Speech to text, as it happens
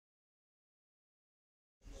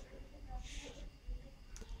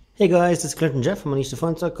Hey guys, this is Clinton Jeff from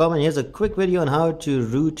unleashthephones.com, and here's a quick video on how to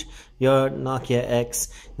root your Nokia X.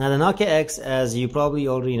 Now the Nokia X, as you probably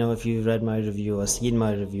already know if you've read my review or seen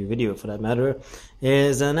my review video for that matter,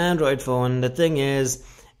 is an Android phone. The thing is,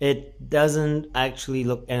 it doesn't actually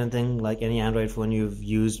look anything like any Android phone you've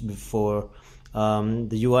used before.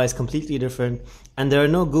 The UI is completely different, and there are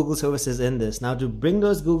no Google services in this. Now to bring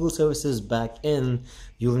those Google services back in,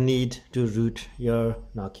 you'll need to root your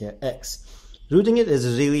Nokia X. Rooting it is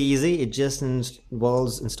really easy. It just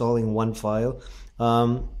involves installing one file.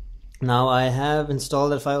 Now I have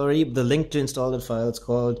installed that file already. The link to install that file is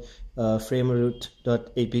called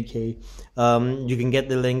Framaroot.apk. You can get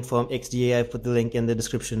the link from XDA. I've put the link in the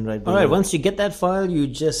description right below. Alright, once you get that file, you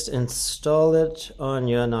just install it on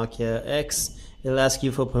your Nokia X. It'll ask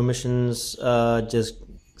you for permissions. Just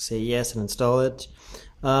say yes and install it.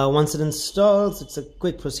 Once it installs, it's a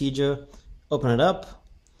quick procedure. Open it up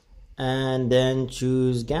and then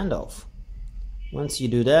choose Gandalf. Once you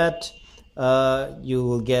do that, you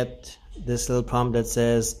will get this little prompt that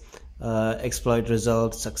says exploit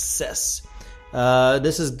result success.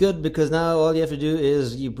 This is good because now all you have to do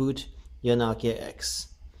is reboot your Nokia X.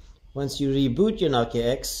 Once you reboot your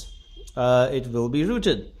Nokia X, it will be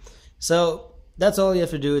rooted. So that's all you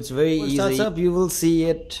have to do. It's very easy. When it starts up, you will see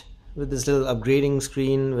it with this little upgrading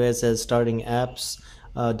screen where it says starting apps.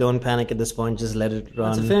 Don't panic at this point, just let it run.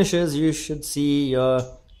 Once it finishes, you should see your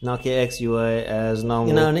Nokia X UI as normal.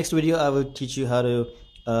 In our next video, I will teach you how to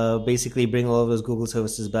basically bring all of those Google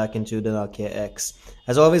services back into the Nokia X.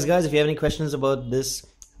 As always guys, if you have any questions about this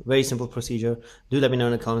very simple procedure, do let me know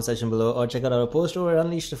in the comment section below, or check out our post over at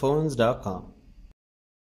unleashthephones.com.